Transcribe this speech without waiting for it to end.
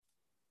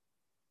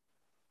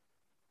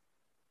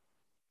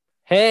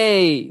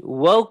Hey,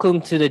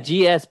 welcome to the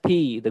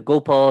GSP, the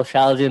Gopal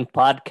Shilajen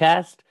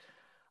podcast,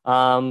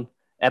 um,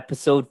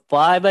 episode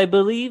 5, I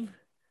believe.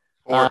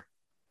 Uh, Or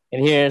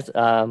and here's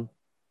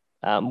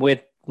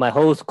with my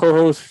co-host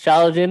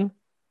Shilajen,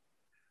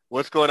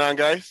 what's going on,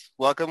 guys?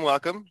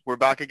 Welcome. We're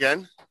back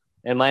again.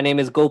 and my name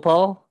is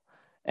Gopal,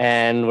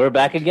 and we're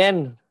back And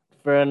again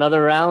for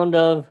another round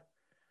of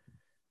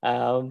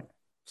um,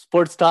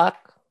 sports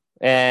talk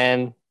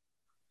and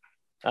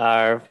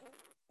our,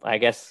 I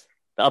guess,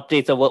 the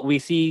updates of what we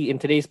see in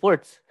today's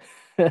sports.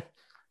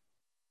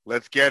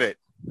 let's get it.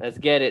 Let's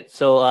get it.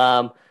 So,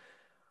 our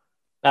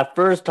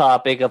first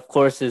topic, of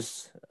course,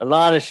 is a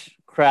lot of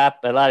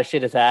crap. A lot of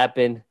shit has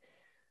happened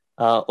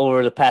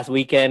over the past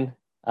weekend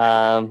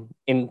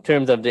in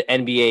terms of the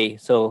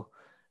NBA. So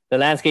the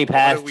landscape What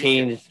a has weekend.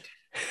 changed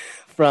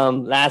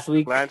from last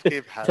week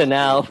Landscape to has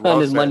now changed. on Well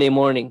this said. Monday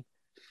morning.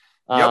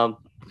 Yep. Um,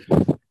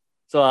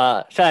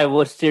 so, Shai,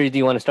 what series do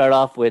you want to start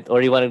off with, or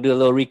do you want to do a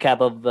little recap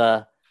of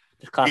the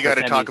We got conference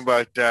to talk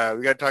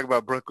semis?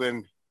 about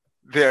Brooklyn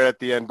there at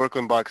the end.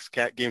 Brooklyn Bucks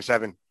game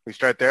 7. We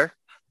start there.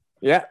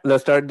 Yeah,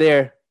 let's start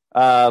there.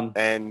 Um,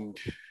 And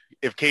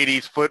if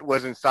KD's foot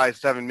wasn't size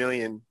 7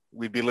 million,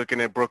 we'd be looking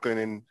at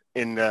Brooklyn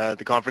in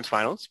the conference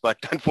finals. But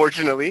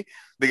unfortunately,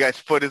 the guy's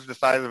foot is the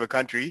size of a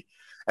country,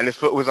 and his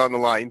foot was on the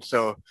line.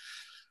 So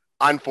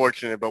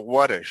unfortunate. But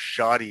what a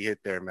shot he hit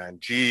there, man.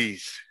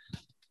 Jeez.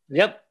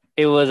 yep,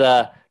 it was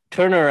a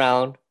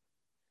turnaround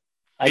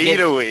Fade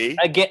against away.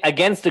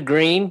 against the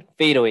green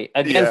fadeaway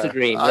against the Yeah,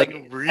 green. Like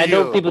I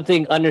know unreal.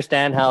 people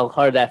understand how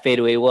hard that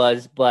fadeaway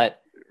was, but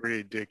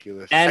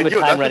Ridiculous. and And with yo,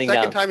 time that's the running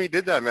second down. time he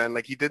did that, man.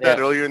 Like he did that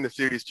Yeah, earlier in the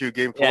series too,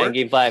 game yeah, in 4.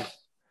 game 5.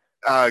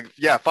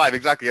 Yeah, 5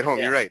 exactly at home.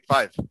 Yeah, You're right,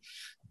 5.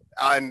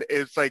 And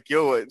it's like,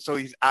 yo, so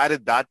he's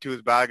added that to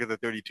his bag as a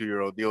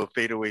 32-year-old. The old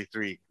fadeaway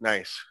 3.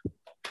 Nice.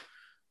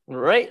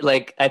 right.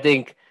 Like I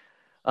think,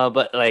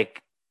 but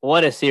like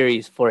what a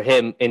series for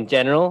him in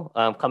general.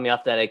 Coming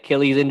off that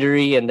Achilles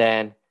injury and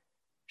then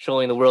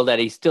showing the world that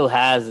he still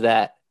has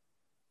that.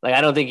 Like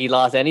I don't think he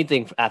lost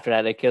anything after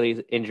that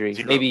Achilles injury.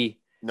 Zero. Maybe.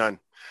 None.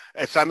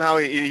 And somehow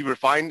he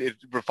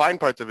refined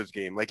parts of his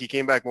game. Like he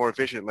came back more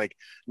efficient. Like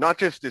not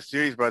just this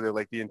series, brother.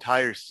 Like the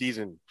entire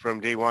season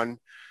from day one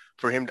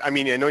for him. I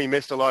mean, I know he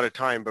missed a lot of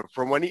time, but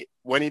from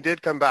when he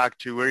did come back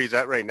to where he's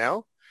at right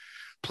now,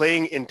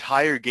 playing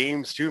entire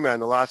games too, man.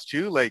 The last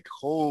two, like,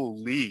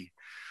 holy,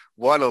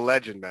 what a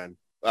legend, man.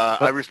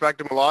 I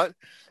respect him a lot.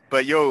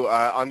 But yo,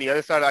 on the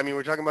other side, I mean,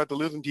 we're talking about the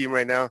losing team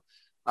right now.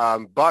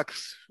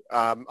 Bucks,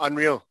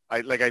 unreal.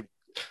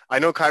 I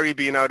know Kyrie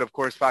being out, of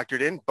course,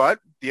 factored in, but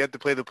they had to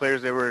play the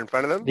players that were in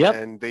front of them, Yep,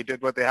 and they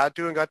did what they had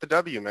to and got the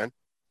W, man.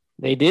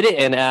 they did it,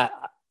 and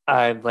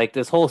I like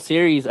this whole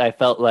series. I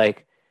felt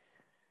like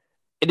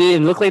it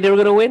didn't look like they were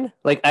going to win.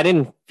 Like I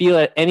didn't feel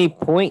at any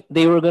point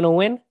they were going to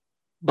win,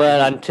 but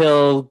Mm-hmm.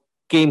 until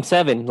game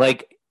 7,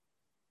 like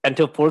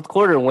until fourth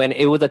quarter when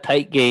it was a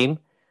tight game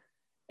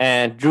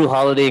and Drew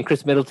Holiday and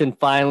Chris Middleton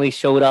finally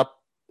showed up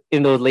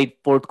in those late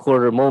fourth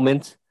quarter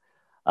moments.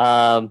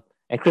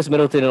 And Chris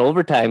Middleton in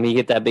overtime, he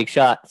hit that big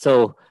shot.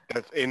 So,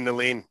 That's in the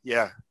lane.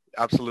 Yeah,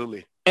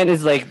 absolutely. and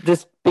it's like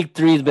this big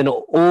three has been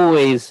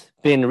always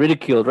been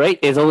ridiculed, right?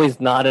 It's always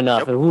not enough.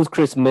 Yep. And who's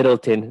Chris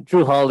Middleton?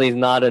 Drew Holiday's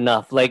not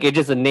enough. Like it's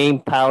just a name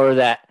power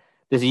that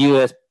this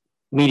U.S.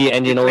 media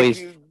engine It's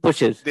like always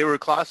pushes. they were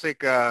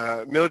classic.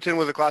 Middleton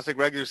was a classic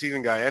regular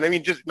season guy, and I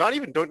mean, just not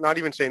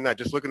even saying that.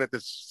 Just looking at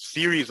this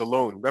series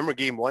alone. Remember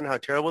game 1, how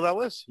terrible that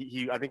was.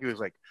 I think it was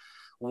like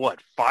what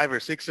 5 or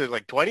 6 or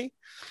like 20.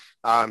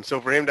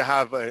 So for him to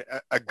have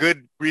a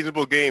good,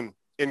 reasonable game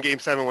in game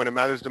 7 when it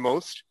matters the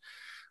most,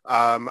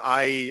 I'm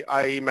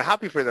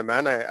happy for them,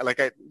 man.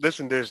 I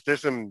listen. There's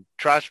some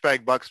trash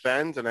bag Bucks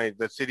fans, and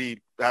the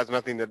city has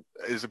nothing that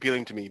is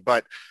appealing to me.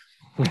 But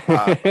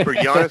for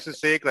Giannis'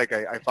 sake, like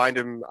I find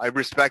him, I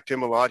respect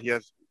him a lot.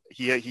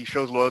 He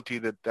shows loyalty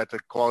that's a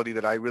quality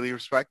that I really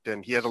respect,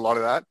 and he has a lot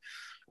of that.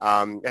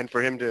 And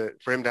for him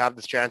to have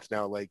this chance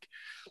now, like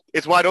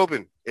it's wide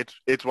open.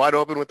 It's wide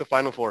open with the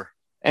Final Four.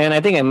 And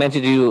I think I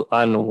mentioned to you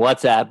on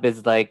WhatsApp.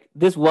 It's like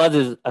this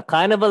was a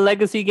kind of a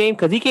legacy game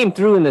because he came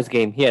through in this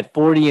game. He had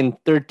 40 and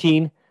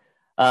 13.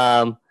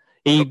 Um,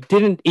 Yep.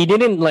 he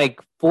didn't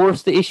like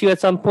force the issue at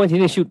some point. He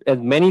didn't shoot as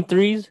many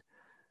threes,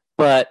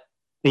 but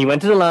he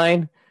went to the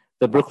line.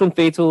 The Brooklyn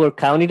Faithful were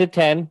counting to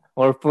 10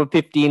 or for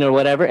 15 or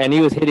whatever, and he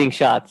was hitting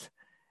shots.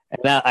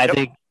 And I Yep.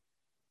 think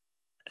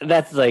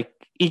that's like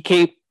he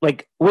came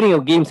like winning a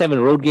game 7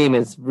 road game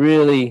is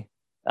really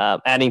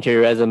adding to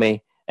your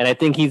resume. And I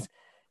think he's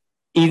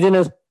in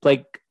a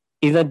like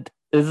he's a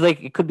it's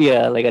like it could be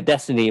a like a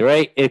destiny,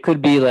 right? It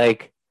could be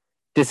like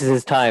this is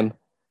his time,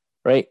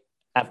 right?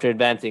 After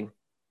advancing.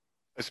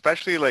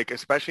 Especially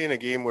in a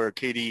game where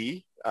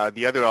KDE,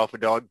 the other alpha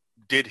dog,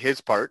 did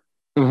his part.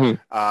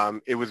 Mm-hmm.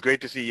 It was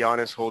great to see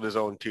Giannis hold his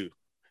own too.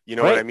 You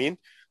know what I Right? mean?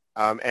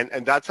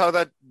 And that's how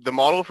the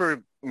model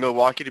for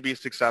Milwaukee to be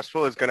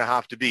successful is going to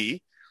have to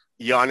be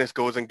Giannis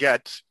goes and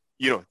gets,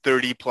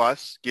 30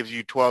 plus, gives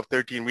you 12,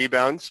 13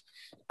 rebounds,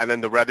 and then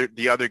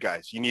the other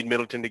guys. You need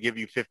Middleton to give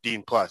you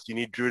 15 plus. You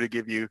need Drew to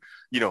give you,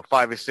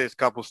 5 assists,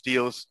 couple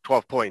steals,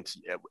 12 points.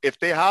 If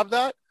they have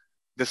that,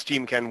 this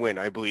team can win,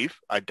 I believe.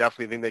 I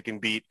definitely think they can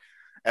beat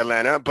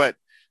Atlanta. But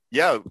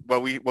yeah,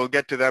 but we'll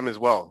get to them as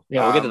well.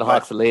 Yeah, we'll get to the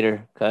Hawks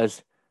later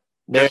because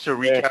just to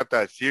recap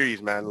that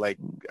series, man, like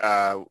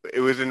it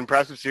was an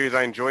impressive series.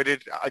 I enjoyed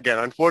it. Again,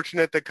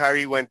 unfortunate that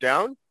Kyrie went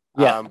down.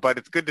 Yeah. But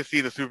it's good to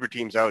see the super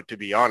teams out, to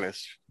be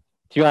honest.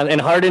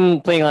 And Harden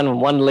playing on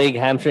one leg,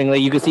 hamstring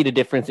leg, you could see the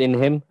difference in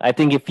him. I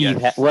think if he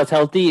was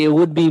healthy, it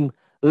would be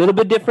a little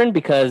bit different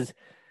because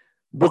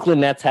Brooklyn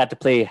Nets had to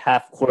play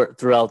half court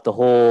throughout the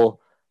whole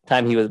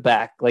time he was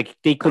back. Like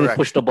they couldn't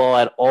push the ball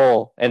at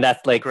all. And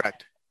that's like,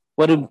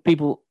 what do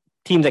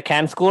teams that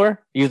can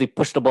score usually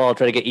push the ball,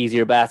 try to get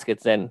easier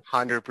baskets, and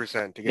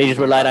 100%. They just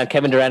relied on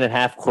Kevin Durant in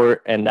half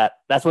court, and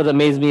that's what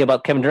amazed me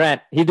about Kevin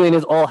Durant. He's doing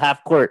this all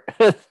half court.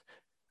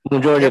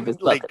 Majority of his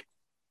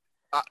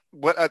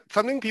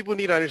something people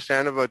need to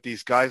understand about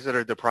these guys that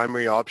are the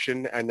primary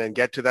option and then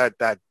get to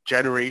that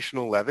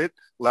generational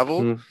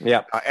level.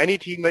 Any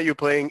team that you're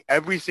playing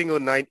every single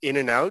night in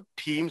and out,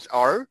 teams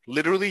are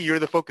literally, you're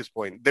the focus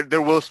point.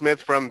 They're Will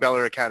Smith from Bel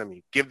Air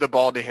Academy. Give the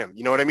ball to him.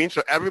 You know what I mean?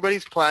 So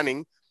everybody's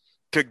planning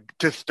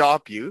to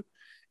stop you,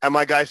 and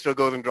my guy still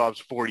goes and drops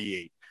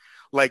 48.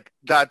 Like,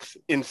 that's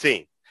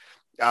insane.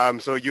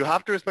 So you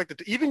have to respect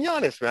it. Even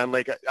Giannis, man.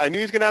 Like, I knew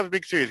he was going to have a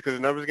big series because the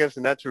numbers against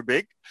the Nets were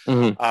big.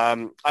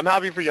 I'm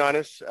happy for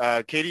Giannis.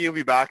 KD will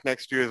be back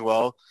next year as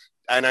well.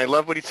 And I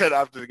love what he said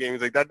after the game.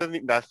 He's like,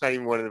 that's not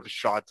even one of the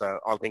shots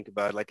I'll think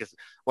about. Like,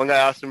 one guy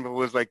asked him, it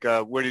was like,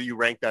 where do you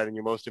rank that in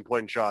your most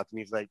important shots? And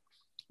he's like,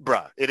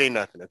 bruh, it ain't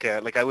nothing. Okay.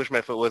 Like, I wish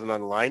my foot wasn't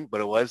on the line,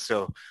 but it was.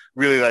 So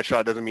really that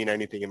shot doesn't mean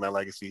anything in my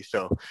legacy.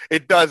 So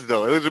it does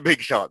though. It was a big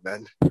shot,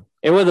 man.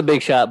 It was a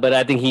big shot, but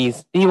I think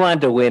he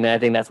wanted to win. I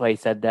think that's why he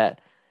said that.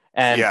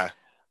 And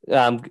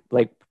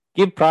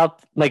give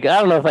props. Like, I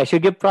don't know if I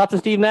should give props to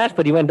Steve Nash,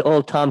 but he went to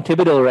old Tom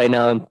Thibodeau right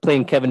now and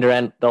playing Kevin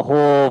Durant the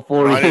whole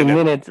 48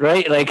 minutes,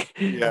 right? Like,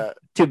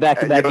 two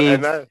back-to-back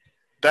games. And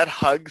that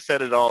hug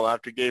said it all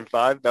after Game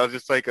 5. That was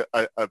just like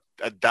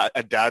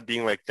a dad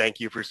being like, "Thank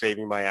you for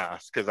saving my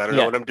ass because I don't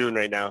know what I'm doing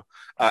right now,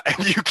 and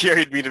you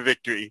carried me to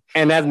victory."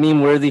 And that's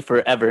meme worthy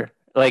forever.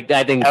 Like,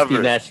 I think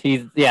Steve Nash,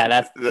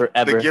 that's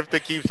forever. The gift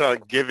that keeps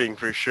on giving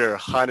for sure,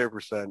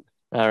 100%.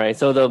 All right,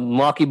 so the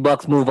Milwaukee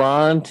Bucks move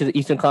on to the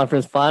Eastern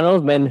Conference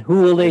Finals. Man,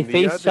 who will they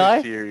face,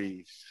 Shai?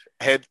 Series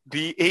had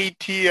the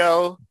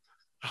ATL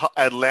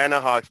Atlanta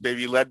Hawks,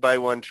 baby, led by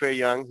one Trae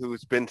Young,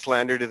 who's been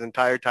slandered his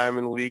entire time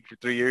in the league for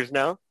 3 years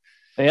now.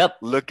 Yep.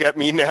 Look at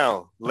me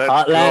now. Let's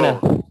Hot Atlanta.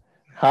 Go.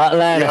 Hot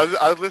Atlanta. Yeah,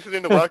 I was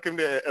listening to Welcome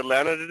to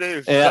Atlanta today. It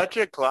was such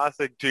a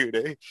classic, too.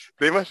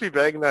 They must be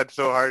banging that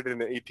so hard in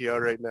the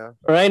ATL right now.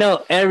 Right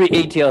now, every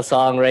ATL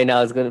song right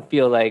now is going to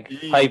feel like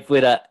hype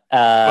with a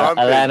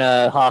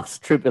Atlanta Hawks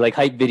trip, like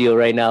hype video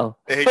right now.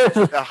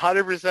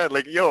 100%.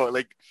 Like,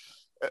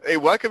 hey,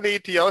 Welcome to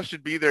ATL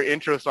should be their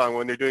intro song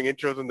when they're doing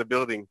intros in the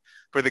building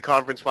for the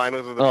conference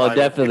finals of the finals,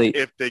 definitely.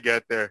 If they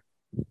get there.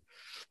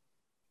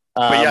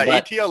 But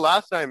ATL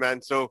last time,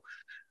 man. So,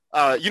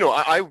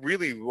 I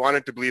really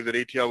wanted to believe that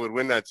ATL would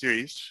win that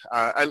series.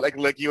 I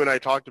like you and I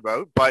talked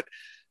about, but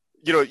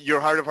your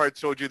heart of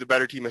hearts told you the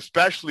better team,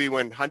 especially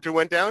when Hunter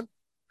went down.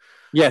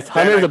 Yes,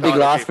 Hunter's a big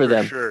loss for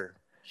them. Sure,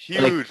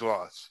 huge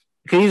loss.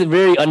 Because he's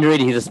very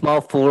underrated. He's a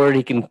small forward.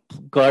 He can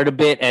guard a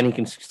bit and he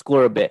can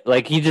score a bit.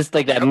 Like, he's just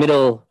like that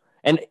middle.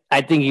 And I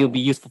think he'll be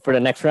useful for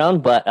the next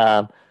round. But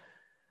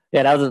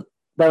that was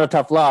a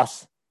tough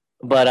loss.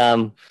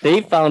 But they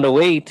found a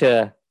way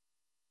to,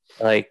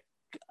 like,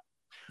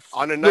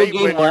 on a night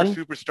when you're a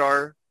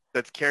superstar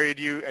that's carried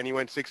you and you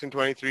went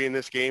 6-23 in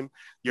this game,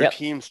 your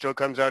team still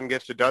comes out and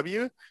gets the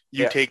W.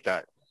 You take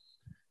that.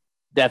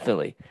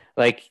 Definitely.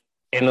 Like,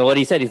 and what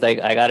he said, he's like,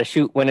 I got to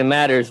shoot when it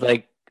matters.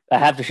 Like, I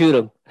have to shoot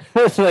him.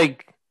 It's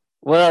like,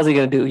 what else is he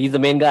going to do? He's the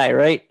main guy,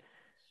 right?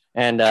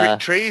 And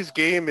Trae's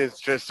game is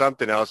just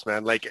something else,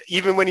 man. Like,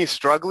 even when he's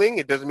struggling,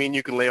 it doesn't mean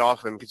you can lay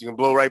off him because you can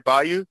blow right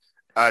by you,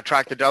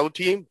 track the double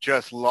team,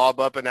 just lob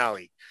up an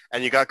alley.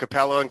 And you got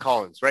Capella and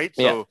Collins, right?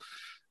 So,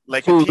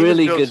 like, the team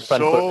really is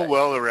built good so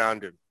well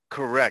around him.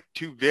 Correct.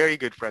 Two very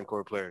good front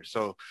court players.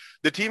 So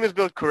the team is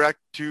built correct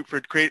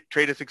for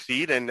Trae to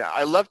succeed. And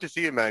I love to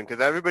see it, man,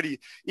 because everybody,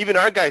 even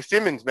our guy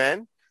Simmons,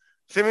 man,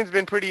 Simmons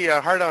been pretty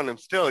hard on him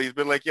still. He's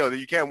been like,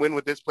 you can't win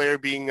with this player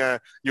being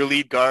your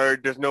lead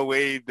guard. There's no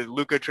way the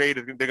Luka trade,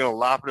 they're going to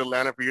laugh at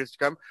Atlanta for years to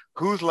come.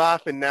 Who's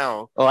laughing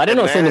now? Oh, I didn't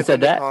know Simmons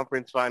said that.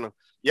 Conference final.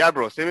 Yeah,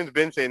 bro. Simmons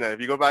been saying that. If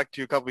you go back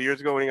to a couple of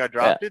years ago when he got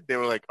drafted, they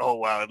were like, oh,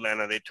 wow,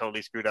 Atlanta, they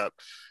totally screwed up.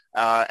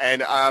 I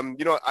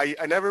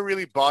never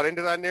really bought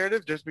into that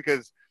narrative just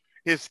because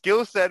his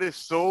skill set is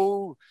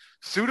so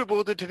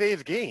suitable to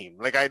today's game.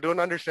 Like, I don't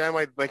understand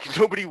why, like,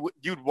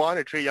 you'd want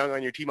a Trae Young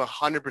on your team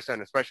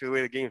 100%, especially the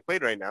way the game is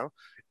played right now.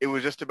 It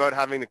was just about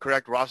having the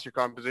correct roster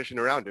composition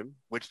around him,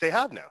 which they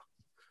have now.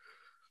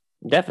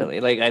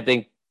 Definitely. Like, I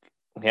think,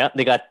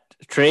 they got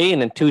Trae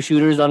and then two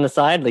shooters on the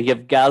side. Like, you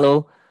have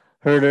Gallo,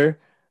 Herter,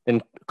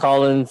 and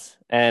Collins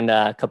and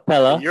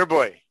Capella. And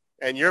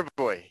your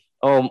boy.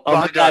 Oh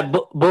my God,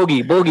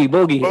 Bogdan.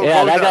 Bogey.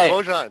 Yeah, that guy,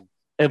 Bojan.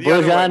 The other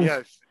one, Bojan.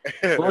 yes.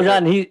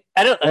 Bojan,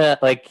 I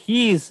don't like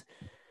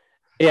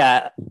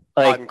yeah, Hot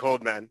like and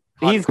cold, man.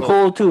 Hot he's and cold.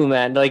 cold too,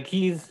 man.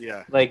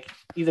 Yeah.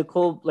 He's a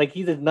cold, like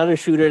he's another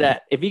shooter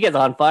that if he gets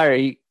on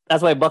fire,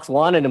 that's why Bucks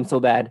wanted him so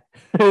bad.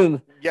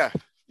 Yeah.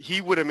 He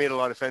would have made a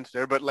lot of sense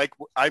there, but like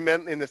I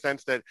meant in the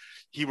sense that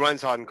he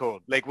runs hot and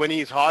cold. Like when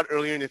he's hot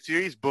earlier in the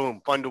series,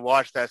 boom, fun to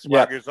watch. That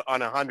Yeah, swagger's on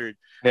 100.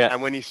 yeah.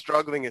 And when he's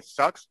struggling, it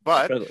sucks.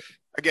 But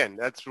again,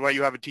 that's why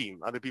you have a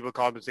team. Other people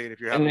compensate if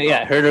you're And having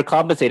yeah, problems. Herder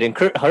compensated. And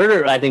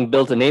Herder, I think,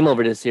 built a name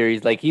over this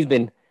series. Like he's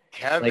been like,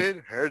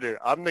 Kevin Herter,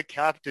 I'm the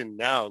captain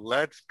now.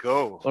 Let's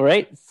go. all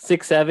right,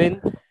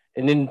 6'7",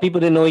 and then people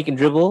didn't know he can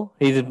dribble.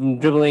 He's been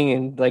dribbling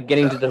and like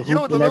getting to the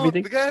Yo, hoop and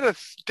everything. the guy had a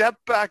step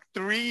back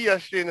three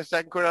yesterday in the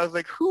second quarter. I was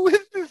like, who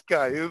is this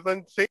guy? It was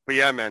insane. But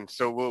yeah, man.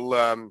 So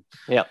we'll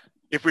Yeah.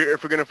 if we're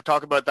gonna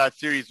talk about that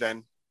series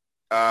then,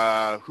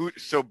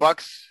 so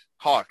Bucks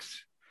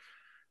Hawks,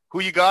 who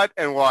you got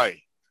and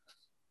why?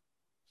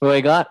 Who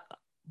I got?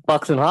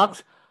 Bucks and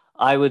Hawks.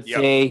 I would Yep.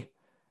 say,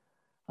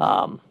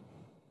 I'm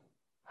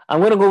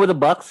gonna go with the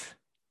Bucks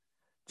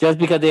just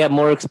because they have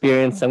more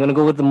experience. I'm gonna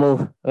go with the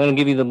most. I'm gonna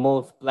give you the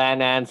most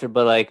bland answer,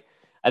 but like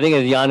I think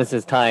it's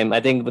Giannis's time. I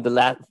think with the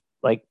last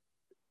like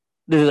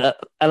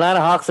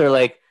Atlanta Hawks are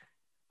like,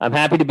 I'm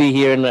happy to be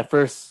here in my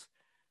first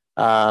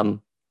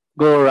go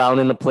around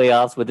in the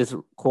playoffs with this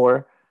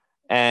core,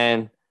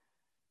 and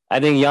I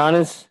think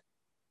Giannis.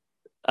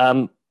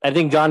 I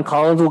think John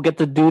Collins will get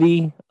the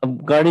duty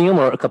of guarding him,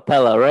 or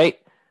Capella, right?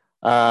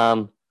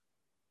 Um,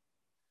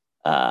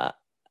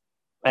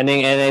 and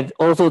I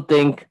also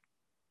think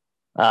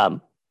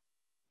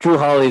Drew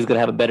Holiday is going to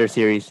have a better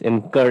series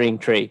in guarding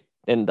Trey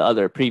than the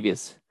other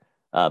previous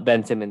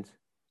Ben Simmons.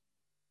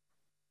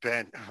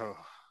 Ben. Oh.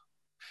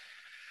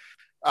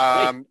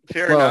 Right.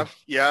 Fair enough.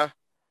 Yeah.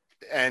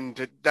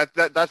 And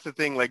that's the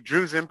thing. Like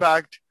Drew's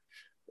impact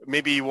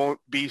maybe won't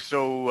be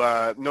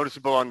so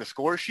noticeable on the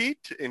score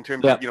sheet in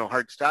terms of,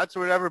 hard stats or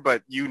whatever,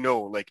 but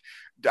like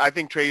I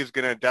think Trey is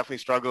going to definitely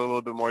struggle a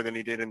little bit more than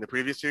he did in the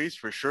previous series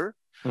for sure.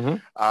 Mm-hmm.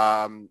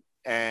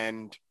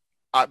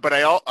 But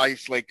I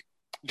like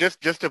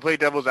just to play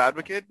devil's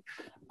advocate,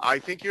 I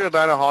think your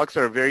Atlanta Hawks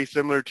are very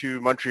similar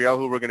to Montreal,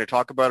 who we're going to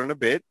talk about in a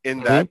bit,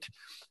 in that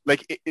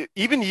like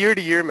even year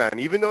to year, man,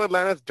 even though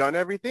Atlanta's done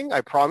everything,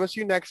 I promise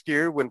you next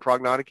year when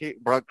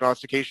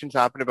prognostications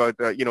happen about,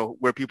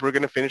 where people are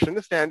going to finish in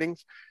the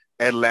standings,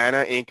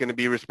 Atlanta ain't going to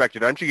be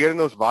respected. Aren't you getting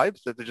those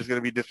vibes that they're just going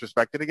to be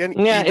disrespected again,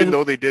 even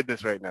though they did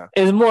this right now?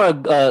 It's more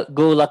a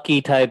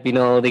go-lucky type, they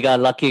got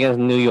lucky against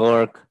New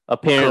York,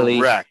 apparently.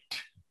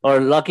 Correct. Or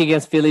lucky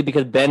against Philly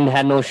because Ben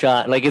had no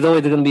shot. Like, it's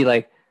always going to be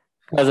like,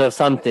 because of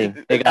something.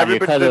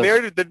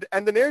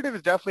 The narrative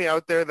is definitely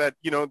out there that,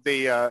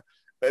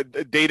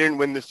 they didn't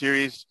win the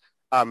series.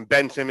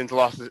 Ben Simmons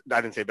lost.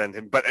 I didn't say Ben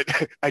Simmons, but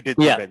I did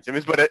say Ben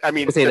Simmons. But I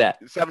mean, the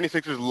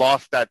 76ers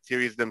lost that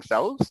series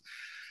themselves.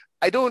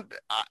 I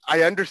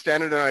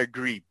understand it and I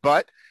agree.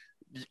 But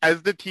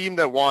as the team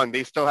that won,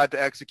 they still had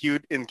to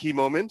execute in key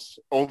moments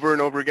over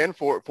and over again,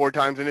 four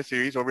times in a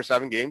series over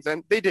 7 games,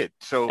 and they did.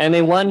 So and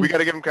they won. We got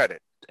to give them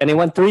credit. And they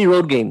won 3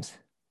 road games.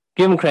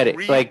 Give them credit.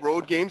 3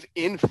 road games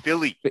in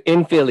Philly.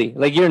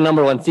 Like you're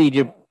number 1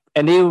 seed.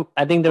 I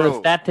think there was a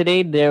stat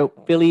today. Their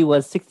Philly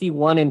was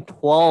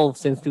 61-12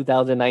 since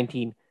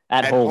 2019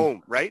 at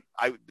home. Right?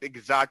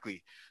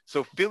 Exactly.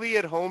 So Philly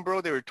at home,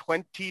 bro, they were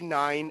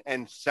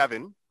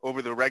 29-7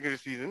 over the regular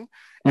season,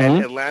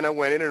 and Atlanta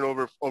went in and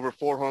over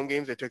 4 home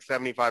games, they took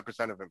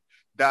 75% of them.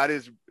 That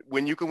is,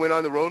 when you can win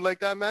on the road like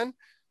that, man,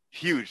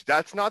 huge.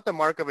 That's not the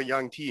mark of a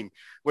young team.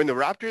 When the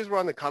Raptors were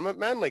on the come up,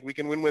 man, like we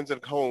can win wins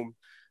at home,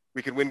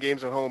 we can win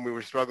games at home. We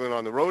were struggling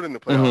on the road in the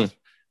playoffs.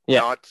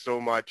 Yeah. Not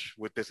so much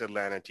with this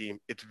Atlanta team.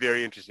 It's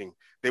very interesting.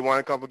 They won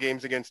a couple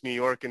games against New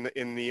York on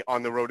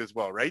the road as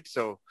well, right?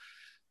 So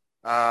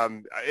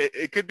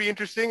it could be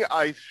interesting.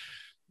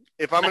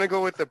 If I'm going to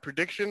go with the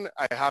prediction,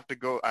 I have to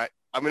go.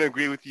 I'm going to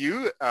agree with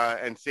you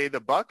and say the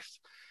Bucks.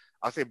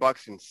 I'll say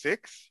Bucks in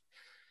 6,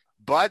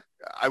 but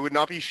I would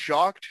not be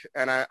shocked,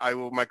 and I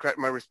will.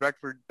 My respect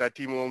for that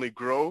team will only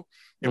grow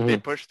if they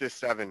push this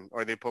 7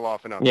 or they pull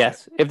off an upset.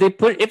 Yes, if they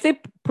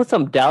put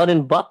some doubt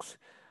in Bucks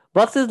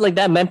is like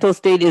that mental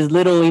state is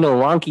little,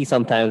 wonky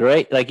sometimes,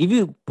 right? Like if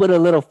you put a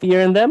little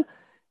fear in them,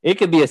 it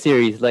could be a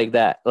series like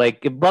that.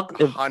 Like if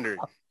 100.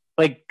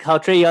 Like how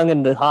Trae Young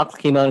and the Hawks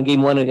came out in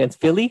game 1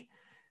 against Philly.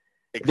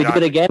 Exactly. They do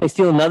it again. They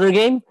steal another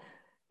game.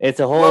 It's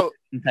a whole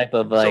type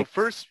of like.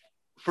 So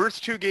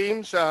first 2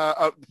 games,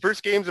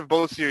 first games of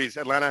both series,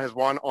 Atlanta has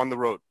won on the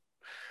road.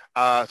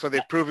 So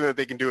they've proven that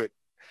they can do it.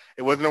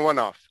 It wasn't a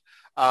one-off.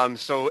 And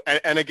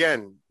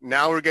again,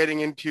 now we're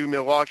getting into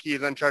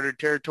Milwaukee's uncharted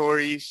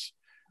territories.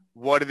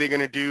 What are they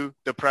going to do?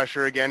 The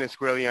pressure again is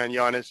squarely on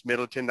Giannis,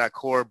 Middleton, that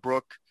core,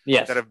 Brook,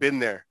 that have been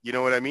there. You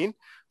know what I mean?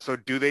 So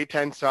do they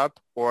tense up,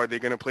 or are they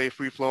going to play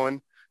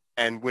free-flowing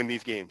and win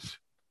these games?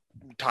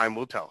 Time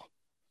will tell.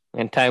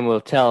 And time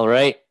will tell,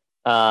 right?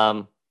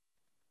 But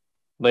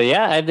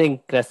yeah, I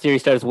think that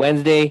series starts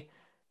Wednesday,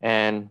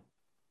 and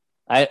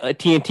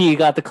TNT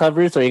got the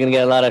coverage, so you're gonna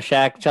get a lot of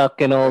Shaq, Chuck,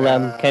 and all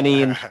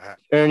Kenny and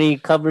Ernie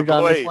the coverage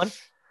on this one.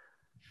 boys.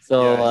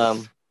 So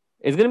Yes.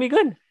 it's gonna be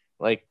good.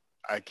 Like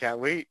I can't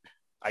wait.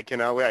 I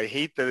cannot wait. I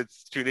hate that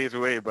it's 2 days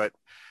away, but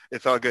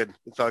it's all good.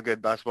 It's all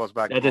good. Basketball's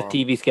back that's just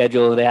tomorrow. TV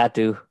schedule. They had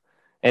to,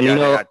 and Yeah,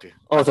 they had to.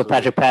 also Absolutely.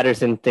 Patrick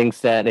Patterson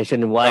thinks that they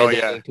shouldn't. Why Oh are they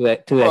yeah.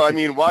 getting too Well, I hectic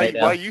mean, right why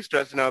now? are you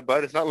stressing out,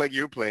 bud? It's not like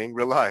you're playing.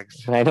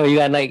 Relax. I know you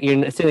got like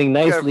you're sitting You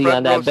got a nicely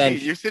front on row that seat.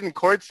 bench. You're sitting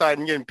courtside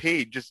and getting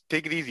paid. Just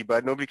take it easy,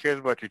 bud. Nobody cares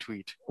about your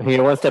tweet.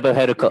 You're one step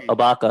ahead of Take it easy.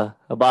 Ibaka.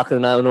 Ibaka's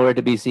now nowhere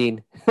to be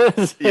seen.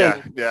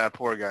 Yeah, yeah.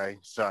 Poor guy.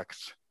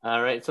 Sucks.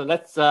 All right, so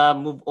let's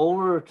move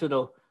over to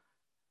the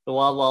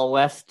Wild Wild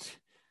West.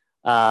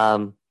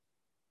 Um,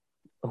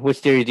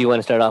 which series do you want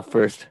to start off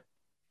first?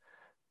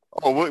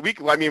 Oh,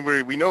 I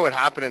mean, we know what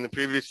happened in the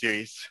previous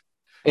series.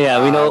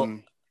 Yeah, we know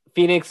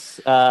Phoenix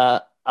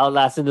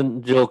outlasted the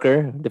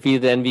Joker,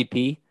 defeated the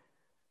MVP.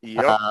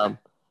 Yep.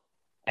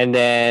 And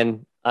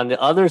then on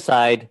the other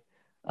side,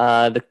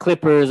 the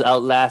Clippers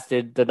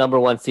outlasted the number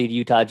one seed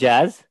Utah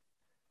Jazz.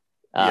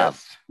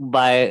 Yes.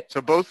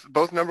 So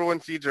both number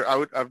one seeds are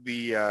out of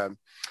the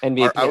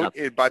NBA are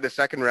out by the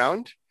second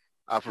round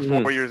for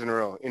 4 years in a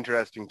row.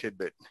 Interesting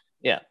tidbit.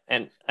 Yeah,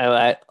 and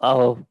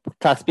I'll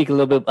speak a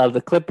little bit about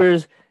the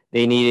Clippers.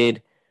 They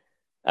needed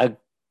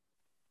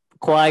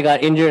Kawhi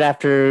got injured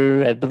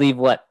after, I believe,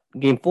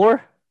 game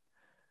 4?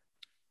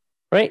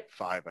 Right?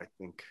 5, I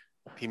think.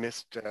 He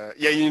missed.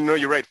 Yeah,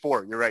 you're right.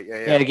 4. You're right.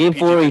 Yeah, game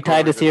 4, he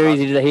tied the series.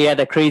 He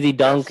had a crazy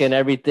dunk and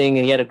everything,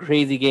 and he had a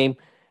crazy game.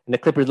 And the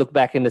Clippers looked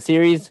back in the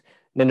series.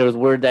 And then there was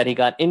word that he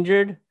got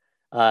injured,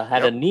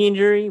 had a knee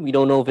injury. We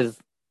don't know if it's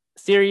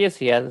serious.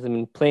 He hasn't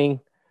been playing.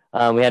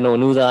 We had no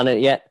news on it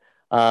yet.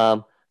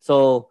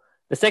 So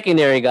the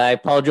secondary guy,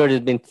 Paul George,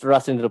 has been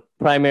thrust into the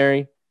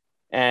primary,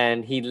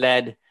 and he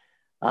led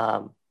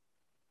the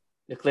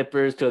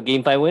Clippers to a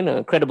Game 5 win, an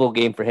incredible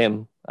game for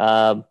him.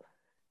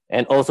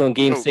 And also in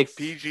Game 6,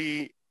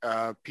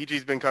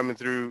 PG's been coming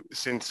through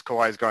since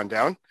Kawhi's gone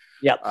down.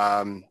 Yep.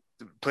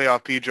 The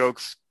playoff P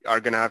jokes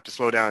are going to have to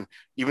slow down.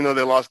 Even though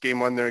they lost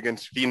game 1 there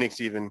against Phoenix,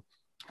 even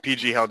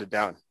PG held it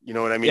down. You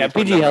know what I mean? Yeah,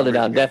 PG held it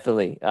down,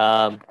 definitely.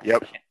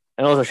 Yep.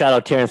 And also shout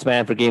out Terrence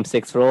Mann for Game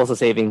 6 for also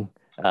saving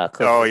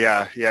Clippers. Oh,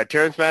 yeah. Yeah,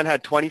 Terrence Mann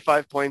had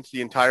 25 points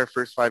the entire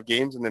first 5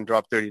 games and then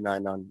dropped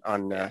 39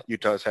 on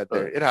Utah's head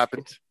there. It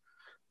happens.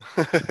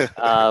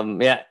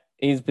 Yeah,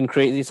 he's been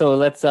crazy. So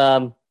let's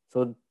so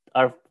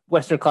our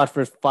Western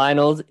Conference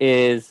Finals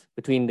is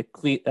between the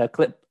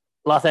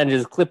Los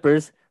Angeles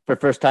Clippers for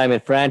first time in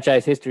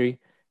franchise history,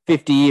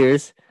 50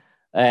 years,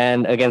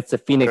 and against the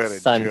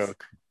Phoenix Suns,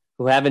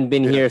 who haven't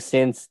been here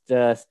since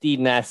the Steve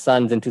Nash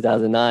Suns in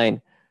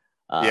 2009.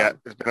 Yeah,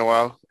 it's been a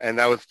while, and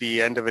that was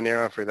the end of an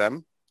era for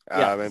them.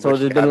 Yeah, so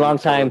there's been a long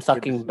time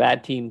sucking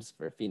bad teams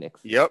for Phoenix.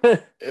 Yep,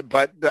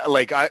 but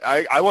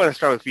I want to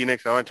start with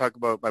Phoenix. I want to talk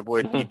about my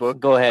boy D-Book.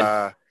 Go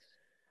ahead.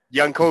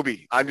 Young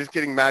Kobe. I'm just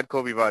getting mad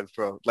Kobe vibes,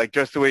 bro. Like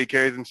just the way he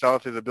carries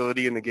himself, his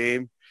ability in the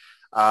game.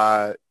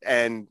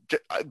 And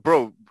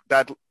bro,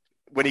 that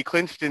when he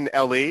clinched in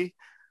LA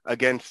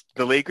against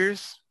the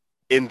Lakers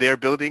in their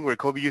building where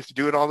Kobe used to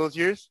do it all those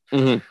years,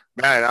 man,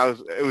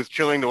 it was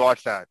chilling to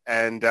watch that.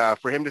 And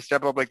for him to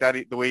step up like that,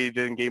 the way he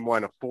did in game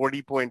 1, a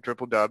 40-point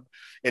triple dub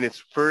in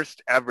his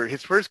first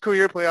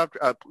career playoff,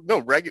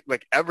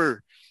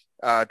 ever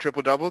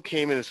triple double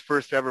came in his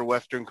first ever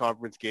Western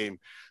Conference game.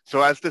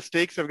 So as the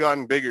stakes have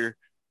gotten bigger,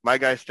 my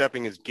guy's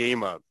stepping his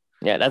game up.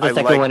 Yeah, that's the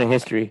second one in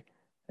history.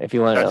 If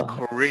you want to know.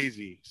 That's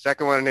crazy.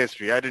 Second one in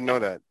history. I didn't know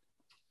that.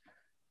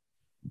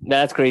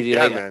 That's crazy.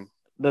 Yeah, man.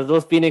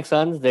 Those Phoenix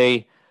Suns,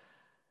 they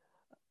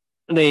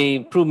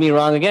proved me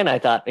wrong again. I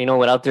thought,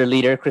 without their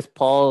leader, Chris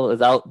Paul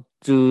is out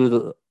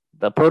to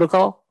the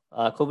protocol,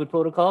 COVID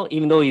protocol,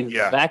 even though he's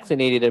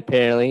vaccinated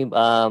apparently.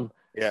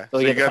 Yeah, so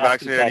you got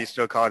vaccinated, you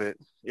still caught it.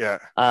 Yeah.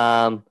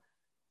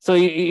 So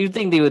you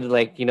think they would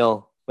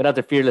without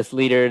the fearless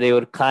leader, they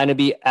would kind of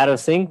be out of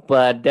sync,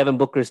 but Devin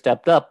Booker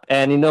stepped up,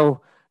 and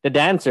the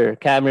dancer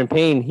Cameron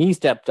Payne, he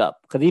stepped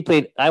up because he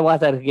played. I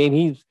watched that game.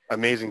 He's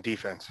amazing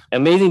defense.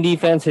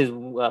 His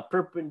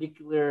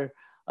perpendicular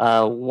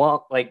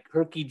walk, like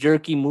herky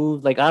jerky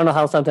moves. Like I don't know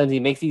how sometimes he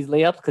makes these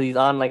layups because he's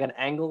on like an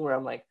angle where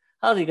I'm like,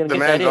 how's he gonna get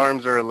that in? The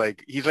man's arms are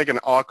he's like an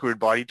awkward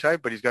body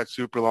type, but he's got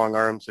super long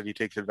arms that he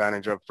takes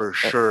advantage of for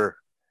sure.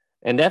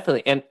 And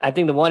definitely, and I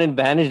think the one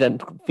advantage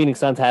that Phoenix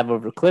Suns have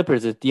over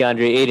Clippers is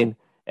DeAndre Ayton.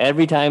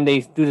 Every time they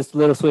do this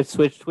little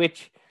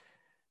switch,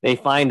 they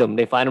find him.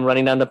 They find him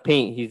running down the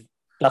paint. He's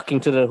ducking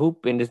to the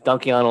hoop and just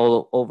dunking on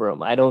all over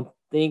him. I don't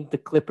think the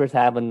Clippers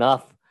have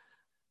enough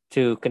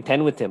to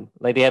contend with him.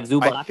 Like they have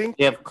Zubac,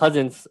 they have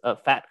Cousins,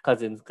 fat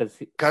Cousins. Because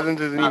Cousins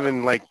isn't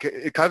even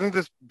Cousins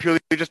is purely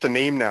just a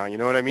name now. You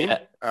know what I mean?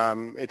 Yeah.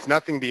 It's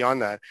nothing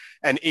beyond that.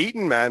 And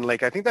Ayton, man,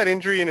 I think that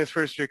injury in his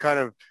first year kind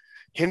of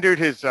hindered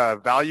his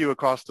value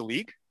across the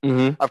league.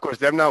 Mm-hmm. Of course,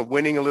 them not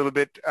winning a little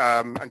bit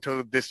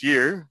until this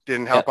year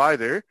didn't help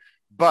either.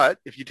 But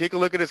if you take a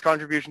look at his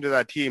contribution to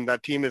that team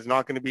is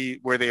not going to be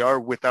where they are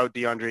without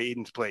DeAndre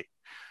Ayton's play.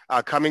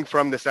 Coming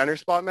from the center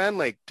spot, man,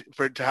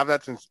 to have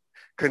that since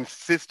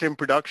consistent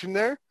production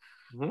there,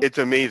 Mhm. it's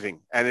amazing.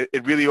 And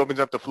it really opens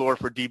up the floor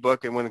for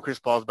D-Book and when Chris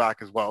Paul's back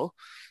as well.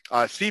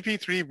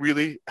 CP3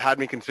 really had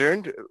me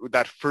concerned with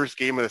that first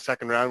game of the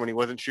second round when he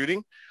wasn't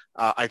shooting.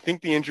 I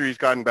think the injury's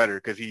gotten better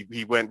because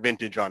he went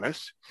vintage on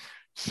us.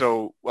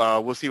 So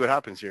we'll see what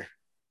happens here.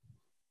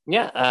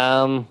 Yeah.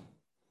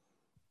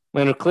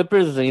 When the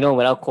Clippers,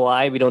 without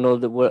Kawhi, we don't know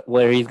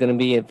where he's going to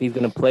be, if he's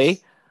going to play.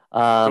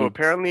 So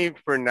apparently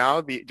for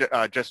now,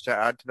 just to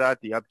add to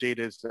that, the update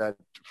is that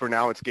for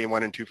now it's game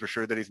 1 and 2 for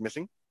sure that he's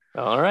missing.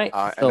 All right.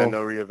 And then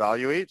they'll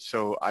reevaluate.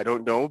 So I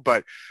don't know.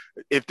 But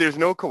if there's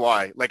no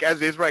Kawhi, like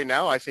as is right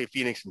now, I say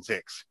Phoenix in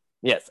 6.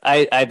 Yes,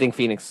 I think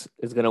Phoenix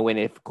is going to win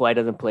if Kawhi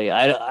doesn't play.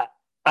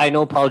 I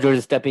know Paul George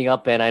is stepping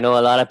up, and I know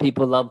a lot of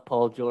people love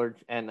Paul George,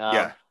 and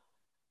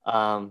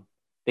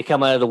they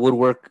come out of the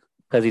woodwork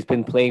because he's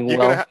been playing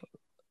well,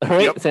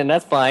 right? Yep. And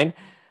that's fine.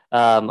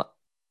 And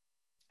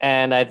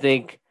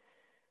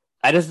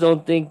I just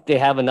don't think they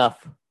have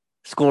enough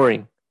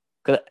scoring.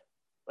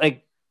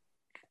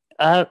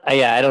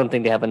 I don't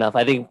think they have enough.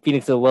 I think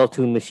Phoenix is a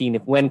well-tuned machine.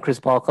 When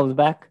Chris Paul comes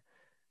back,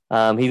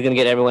 he's going to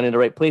get everyone in the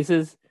right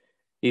places.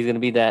 He's going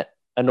to be that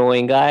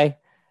annoying guy,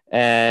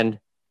 and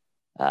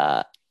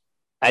I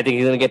think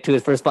he's going to get to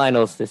his first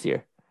finals this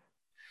year.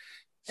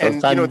 So and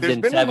Suns there's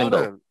in been 7 a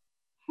lot of.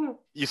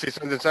 You say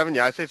Suns in 7?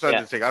 Yeah, I say Suns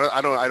in 6.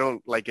 I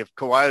don't like if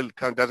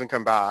Kawhi doesn't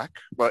come back,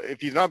 but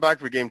if he's not back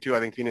for game 2, I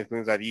think Phoenix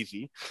wins that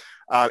easy.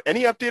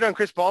 Any update on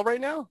Chris Paul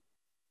right now?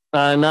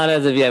 Not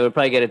as of yet. We'll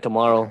probably get it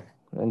tomorrow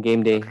on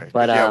game day. Okay.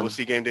 But yeah, we'll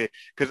see game day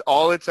because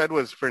all it said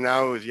was for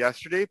now it was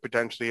yesterday.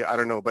 Potentially, I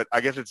don't know, but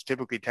I guess it's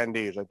typically 10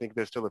 days. I think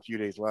there's still a few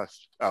days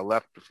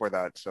left before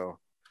that. So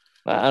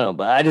I don't know,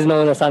 but I just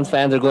know the Suns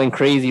fans are going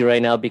crazy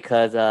right now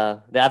because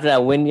after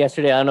that win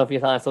yesterday, I don't know if you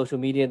saw on social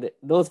media,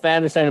 those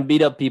fans are starting to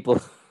beat up people.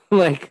 I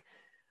think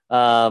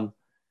one.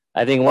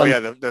 Oh yeah,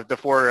 the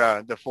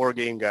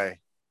 4-game guy.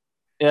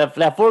 Yeah,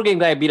 that 4-game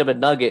guy beat up a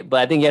Nugget, but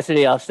I think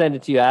yesterday I'll send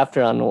it to you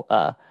after on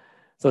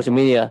social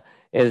media.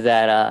 Is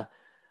that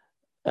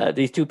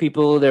these two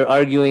people, they're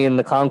arguing in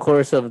the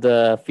concourse of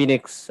the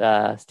Phoenix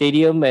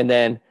stadium, and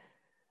then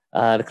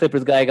the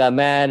Clippers guy got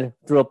mad,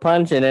 threw a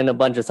punch, and then a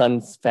bunch of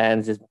Suns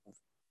fans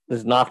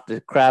just knocked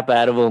the crap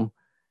out of him.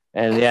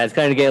 And yeah, it's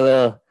kind of getting a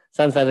little.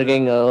 Suns fans are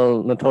getting a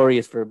little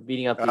notorious for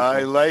beating up people.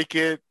 I like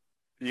it.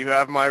 You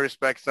have my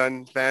respect,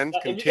 Suns fans.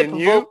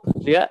 Continue.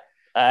 Yeah,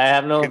 I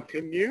have no.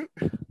 Continue.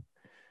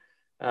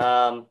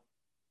 But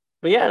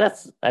yeah,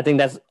 I think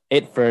that's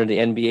it for the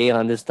NBA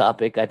on this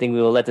topic. I think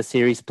we will let the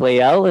series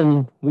play out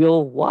and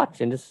we'll watch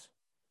and just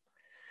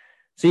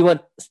see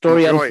what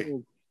story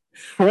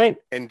right?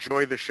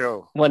 Enjoy the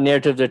show. What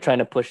narrative they're trying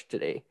to push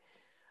today.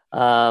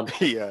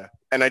 Yeah.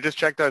 And I just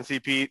checked on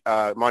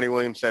CP. Monty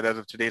Williams said as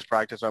of today's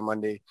practice on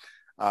Monday,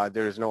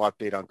 there is no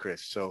update on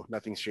Chris. So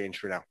nothing's changed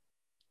for now.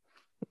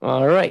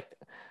 All right.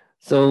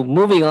 So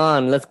moving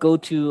on, let's go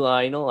to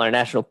our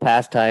national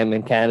pastime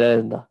in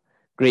Canada. The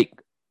great,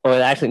 or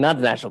actually not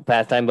the national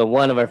pastime, but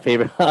one of our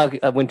favorite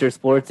winter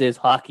sports is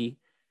hockey.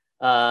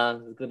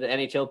 Let's go to the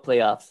NHL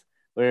playoffs.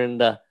 We're in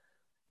not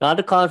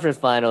the conference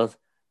finals,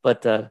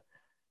 but the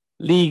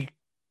league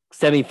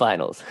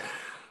semifinals.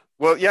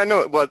 Well, yeah,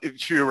 no. Well,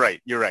 you're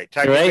right.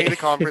 Technically, the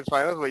conference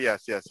finals, but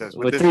yes.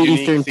 With three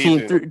Eastern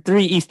teams,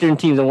 three Eastern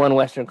teams and one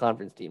Western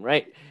Conference team,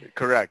 right?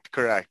 Correct.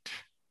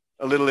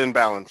 A little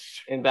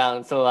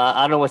imbalanced. So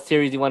I don't know what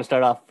series you want to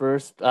start off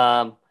first.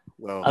 I'll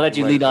let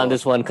you lead on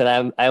this one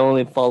because I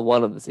only followed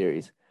one of the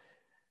series.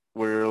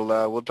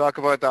 We'll talk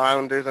about the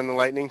Islanders and the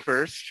Lightning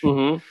first.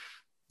 Mm-hmm.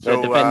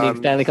 So the defending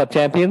Stanley Cup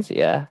champions,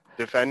 yeah.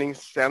 Defending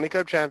Stanley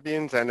Cup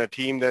champions and a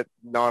team that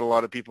not a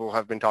lot of people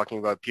have been talking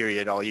about,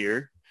 period, all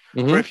year.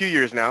 Mm-hmm. For a few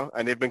years now,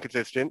 and they've been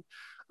consistent.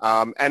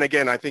 And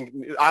again, I think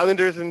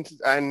Islanders and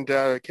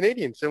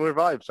Canadiens, similar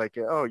vibes. Like,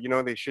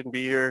 they shouldn't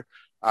be here.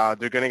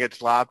 They're going to get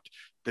slapped.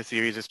 The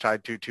series is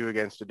tied 2-2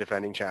 against the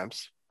defending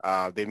champs.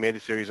 They made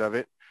a series of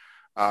it.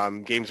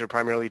 Games are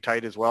primarily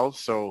tight as well.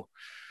 So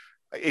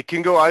it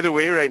can go either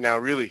way right now,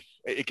 really.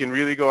 It can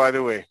really go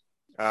either way.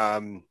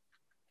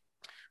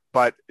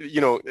 But,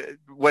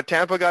 what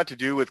Tampa got to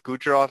do with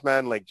Kucherov,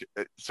 man,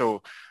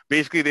 so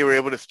basically they were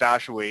able to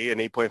stash away an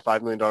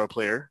 $8.5 million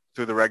player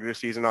through the regular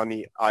season on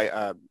the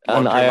IR.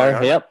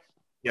 Yep.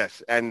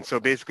 Yes. And so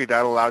basically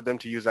that allowed them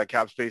to use that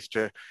cap space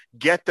to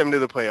get them to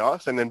the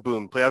playoffs. And then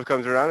boom, playoff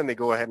comes around and they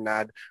go ahead and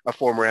add a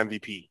former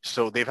MVP.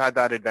 So they've had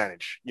that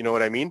advantage. You know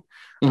what I mean?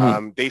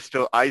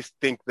 Mm-hmm. I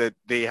think that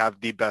they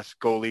have the best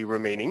goalie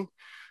remaining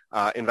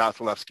in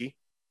Vasilevsky,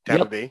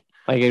 Tampa Bay.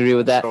 I can agree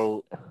with that.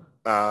 So,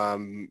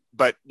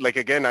 but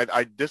again,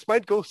 I this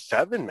might go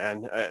 7,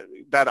 man.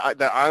 That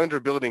Islander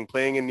building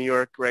playing in New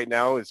York right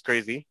now is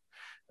crazy.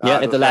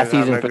 Yeah, it's the last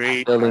season for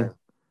that building.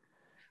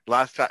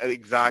 Last time,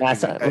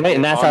 exactly.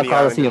 Nassau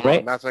Coliseum,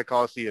 right? Nassau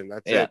Coliseum.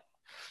 That's it.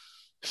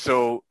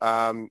 So,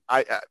 I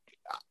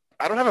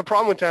don't have a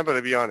problem with Tampa,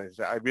 to be honest.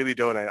 I really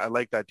don't. I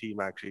like that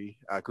team, actually.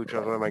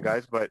 Kucherov's one of my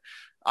guys, but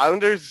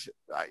Islanders,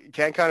 you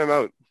can't count them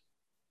out.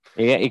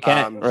 Yeah, you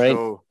can't, right?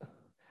 So,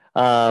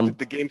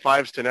 the Game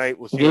 5s tonight.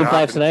 We'll see. Game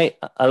 5 tonight.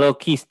 A little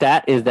key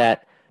stat is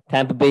that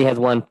Tampa Bay has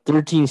won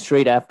 13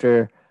 straight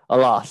after a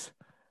loss.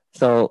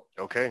 So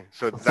Okay,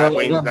 so so that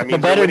means the they're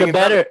better winning in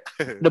seven.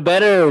 the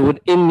better would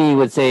in me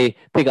would say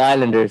pick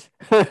Islanders,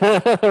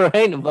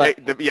 right?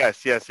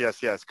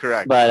 Yes,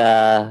 correct.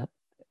 But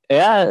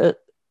yeah,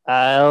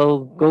 I'll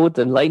go with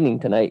the Lightning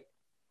tonight.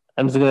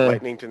 I'm just gonna.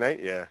 Lightning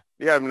tonight, yeah,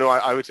 yeah. No,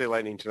 I would say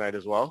Lightning tonight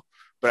as well.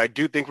 But I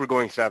do think we're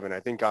going seven.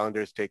 I think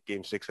Islanders take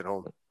Game 6 at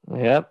home.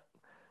 Yep.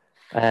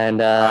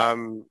 And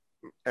Um,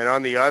 and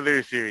on the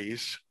other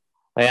series,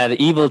 yeah,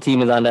 the evil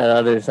team is on the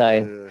other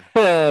side.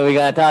 uh, We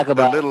gotta talk the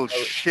about little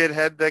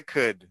shithead that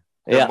could,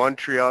 the yeah.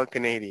 Montreal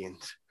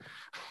Canadiens.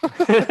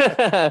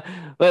 But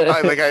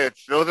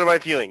Those are my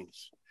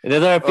feelings.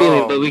 those are our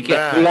feelings, Oh but we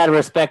man. gotta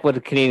respect what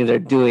the Canadians are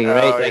doing,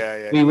 right? Oh Like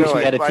yeah. we wish No,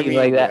 we had a I team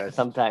like mean that yes.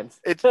 sometimes.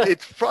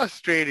 It's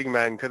frustrating,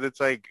 man, because it's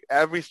like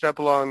every step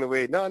along the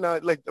way. No,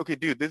 like okay,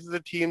 dude, this is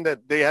a team that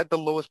they had the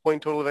lowest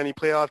point total of any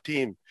playoff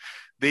team.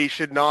 They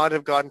should not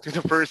have gotten to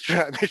the first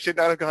round. They should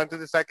not have gone to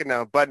the second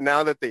round. But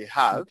now that they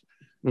have,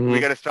 we Mm-hmm.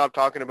 got to stop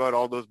talking about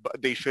all those.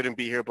 They shouldn't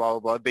be here. Blah blah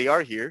blah. They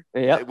are here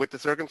Yep. with the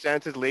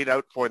circumstances laid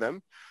out for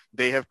them.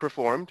 They have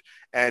performed,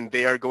 and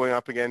they are going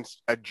up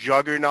against a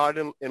juggernaut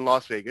in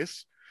Las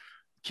Vegas.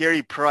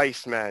 Carey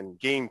Price, man,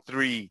 game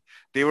 3,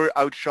 they were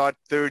outshot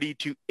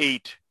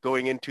 30-8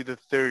 going into the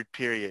third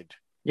period.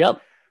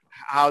 Yep.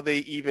 How they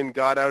even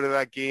got out of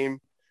that game,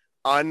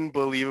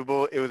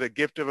 unbelievable. It was a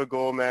gift of a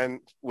goal,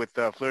 man, with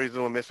Fleury's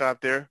little mishap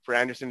there for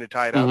Anderson to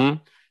tie it up.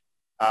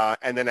 Mm-hmm.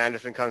 And then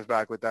Anderson comes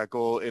back with that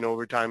goal in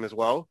overtime as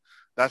well.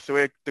 That's the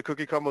way the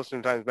cookie crumbles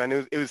sometimes, man.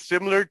 It was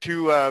similar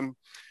to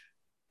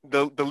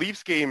the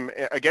Leafs game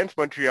against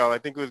Montreal. I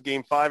think it was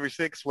game 5 or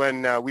 6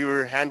 when we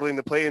were handling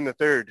the play in the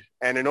third,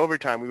 and in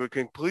overtime we were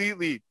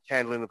completely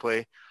handling the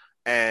play,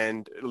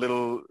 and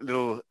little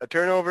a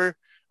turnover,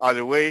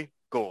 either way,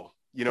 goal.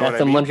 You know That's what I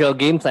the mean? Montreal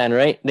game plan,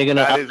 right? They're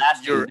gonna That is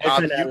outlast you. They're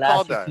trying to you outlast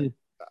called you that too.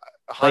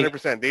 Like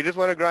 100%. They just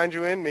want to grind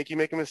you in, make you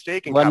make a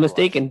mistake, and one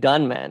mistake capitalize. and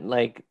done, man.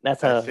 Like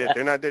that's That's it.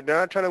 a They're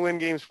not trying to win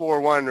games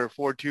 4-1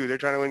 or 4-2. They're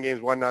trying to win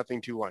games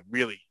 1-0, 2-1.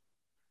 Really.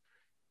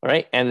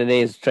 right. And then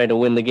they just try to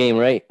win the game,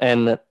 right?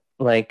 And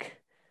like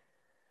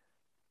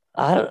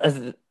I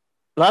don't,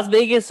 Las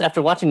Vegas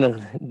after watching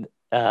them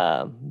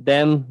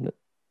and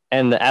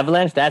the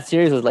Avalanche, that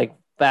series was like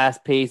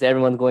fast paced.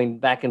 Everyone's going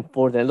back and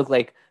forth, and it looked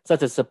like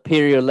such a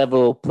superior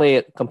level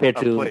play compared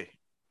Of to play.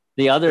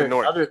 the The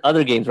North.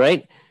 other games,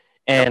 right?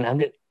 Yep.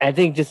 And I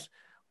think just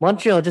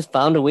Montreal just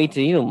found a way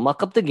to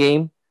muck up the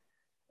game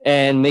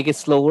and make it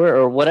slower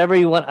or whatever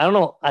you want. I don't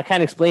know. I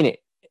can't explain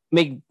it.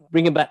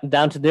 Bring it back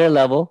down to their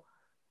level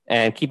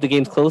and keep the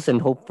games close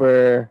and hope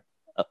for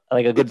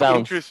like a good It's balance.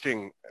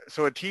 interesting.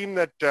 So a team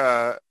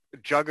that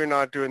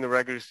juggernaut during the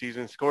regular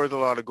season scores a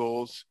lot of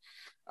goals.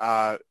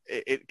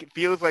 It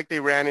feels like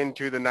they ran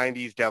into the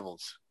 90s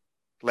Devils.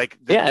 Like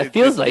It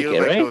feels like it,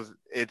 right?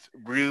 It's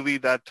really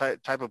that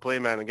type of play,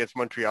 man, against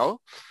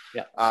Montreal.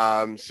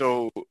 Yeah.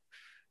 So,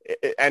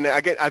 and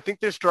again, I think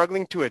they're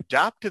struggling to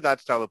adapt to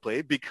that style of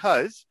play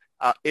because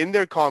in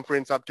their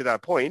conference up to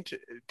that point,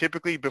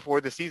 typically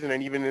before the season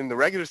and even in the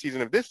regular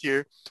season of this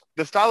year,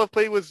 the style of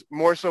play was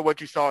more so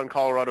what you saw in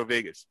Colorado,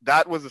 Vegas.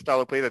 That was the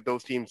style of play that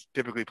those teams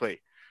typically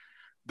play.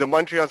 The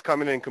Montreal's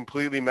come in and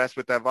completely messed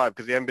with that vibe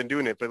because they haven't been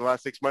doing it for the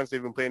last 6 months.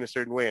 They've been playing a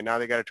certain way, and now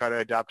they got to try to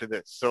adapt to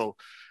this. So,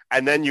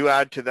 and then you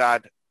add to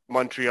that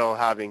Montreal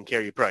having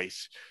Carey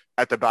Price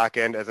at the back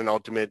end as an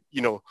ultimate,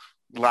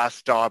 last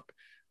stop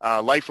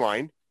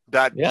lifeline.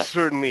 That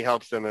certainly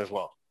helps them as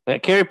well.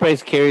 Carey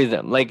Price carries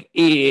them. Like,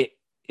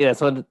 that's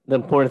what the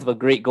importance of a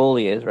great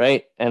goalie is,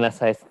 right? And that's,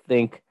 I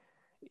think,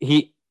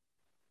 he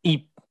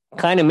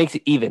kind of makes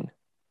it even,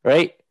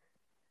 right?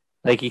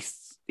 Like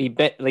he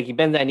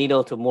bends that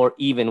needle to more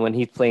even when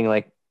he's playing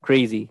like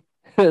crazy,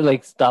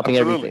 like stopping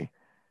everything.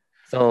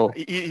 So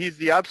he's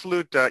the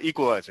absolute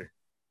equalizer,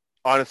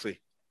 honestly.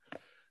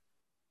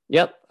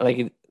 Yep,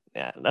 there's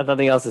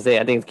nothing else to say.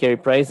 I think it's Carey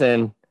Price,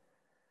 and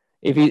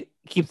if he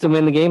keeps them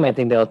in the game, I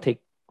think they'll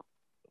take.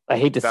 I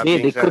hate to say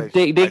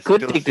it, they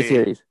could take the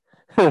series.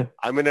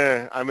 I'm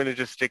gonna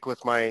just stick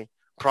with my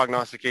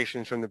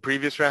prognostications from the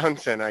previous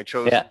rounds, and I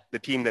chose the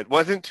team that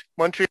wasn't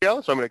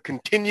Montreal, so I'm going to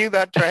continue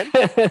that trend.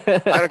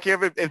 I don't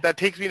care if that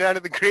takes me down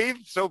to the grave,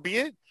 so be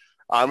it.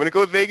 I'm going to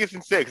go with Vegas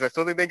in 6. I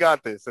still think they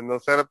got this, and they'll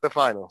set up the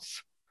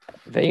finals.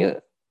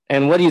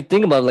 And what do you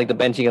think about like the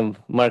benching of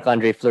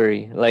Marc-Andre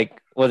Fleury?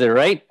 Like, was it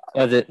right?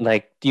 Was it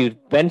like, do you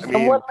bench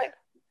someone?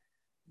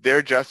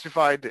 They're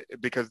justified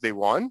because they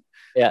won.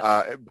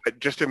 Yeah. But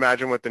just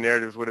imagine what the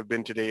narratives would have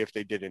been today if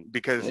they didn't.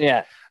 Because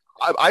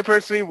I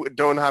personally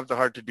don't have the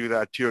heart to do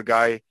that to a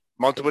guy,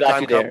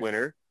 multiple-time Cup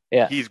winner.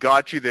 Yeah. He's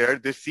got you there.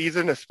 This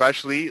season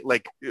especially,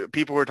 like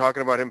people were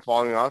talking about him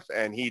falling off,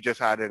 and he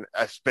just had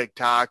a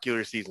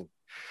spectacular season.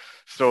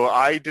 So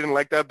I didn't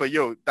like that. But,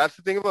 that's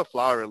the thing about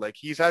Flower. Like,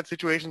 he's had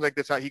situations like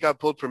this. He got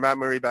pulled for Matt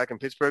Murray back in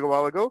Pittsburgh a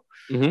while ago.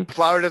 Mm-hmm.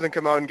 Flower doesn't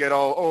come out and get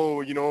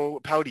all,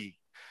 pouty.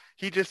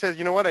 he just says,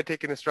 you know what, I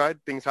take it in stride.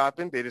 Things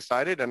happen. They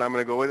decided, and I'm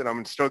going to go with it.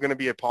 I'm still going to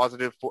be a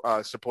positive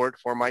support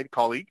for my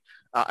colleague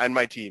and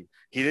my team.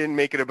 He didn't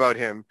make it about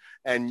him.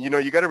 And, you know,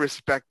 you got to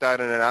respect that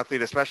in an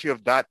athlete, especially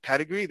of that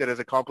pedigree that has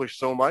accomplished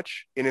so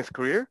much in his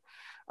career,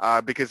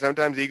 because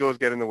sometimes egos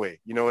get in the way.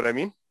 You know what I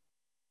mean?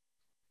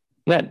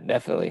 Yeah,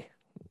 definitely.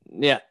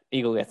 Yeah,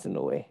 ego gets in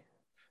the way.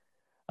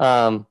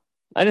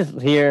 I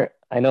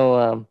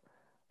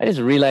just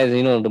realized,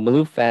 you know, the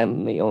Maloof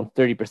family owns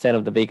 30%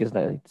 of the Vegas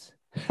Knights.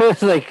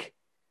 It's like,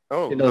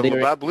 Oh, you know, the they were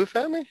Labatt Blue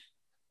family?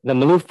 the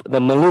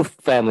Maloof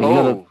family, you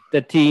know, Oh,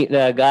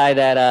 the guy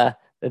that,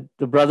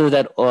 the brother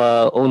that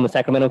owned the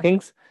Sacramento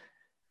Kings.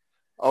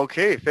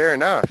 okay. Fair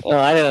enough.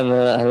 I don't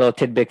know, a little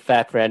tidbit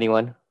fact for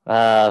anyone.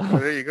 Oh,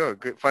 there you go.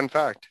 Good fun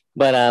fact.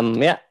 But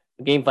yeah,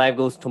 Game 5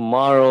 goes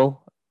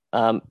tomorrow.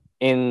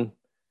 In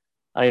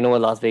I don't know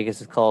what Las Vegas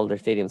is called, their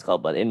stadium's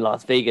called, but in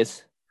Las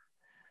Vegas,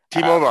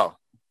 uh, T-Mobile.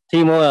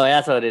 T-Mobile,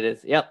 that's what it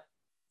is. Yep,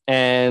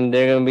 and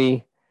they're gonna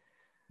be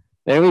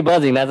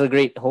buzzing. That's a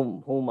great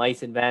home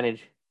ice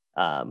advantage.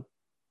 Um,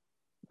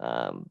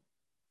 um,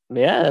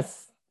 yeah,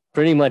 that's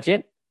pretty much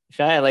it.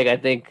 Shy, like I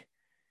think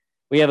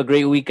we have a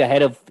great week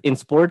ahead of in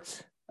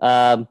sports.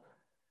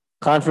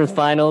 Conference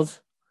finals,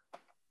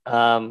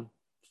 um,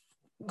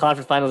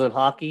 conference finals in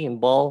hockey and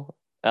ball.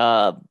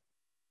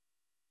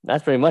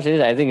 That's pretty much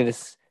it. I think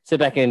just sit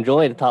back and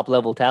enjoy the top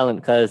level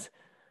talent because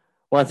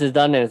once it's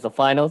done, then it's the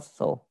finals.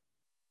 So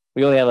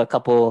we only have a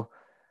couple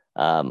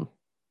um,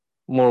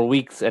 more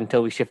weeks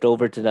until we shift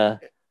over to the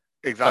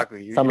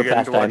Exactly. summer You're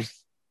getting to watch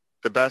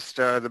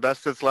pastime. the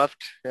best that's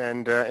left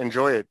and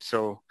enjoy it.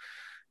 So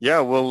yeah,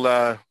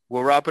 we'll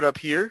wrap it up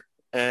here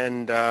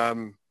and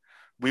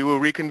we will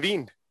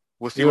reconvene. You're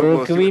We'll see what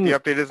the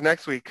convenient. update is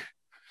next week.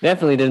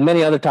 Definitely. There's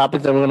many other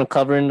topics that we're going to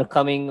cover in the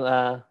coming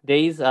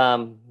days.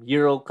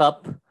 Euro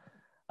Cup,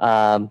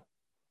 um,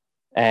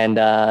 and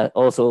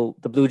also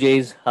the Blue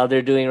Jays, how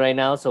they're doing right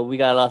now. So we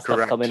got a lot of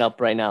stuff coming Correct.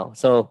 up right now.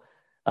 So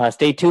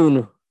stay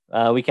tuned.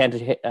 We can't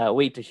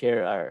wait to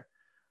share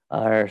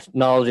our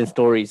knowledge and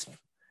stories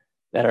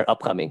that are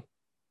upcoming.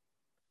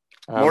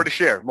 More to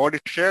share. More to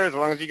share as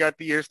long as you got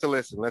the ears to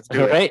listen. Let's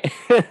do All it.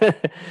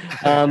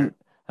 right.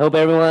 Hope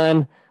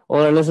everyone,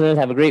 all our listeners,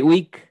 have a great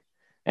week,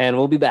 and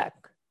we'll be back.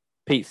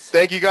 Peace.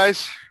 Thank you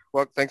guys.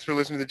 Well, thanks for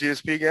listening to the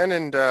GSP again,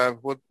 and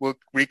we'll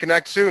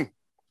reconnect soon.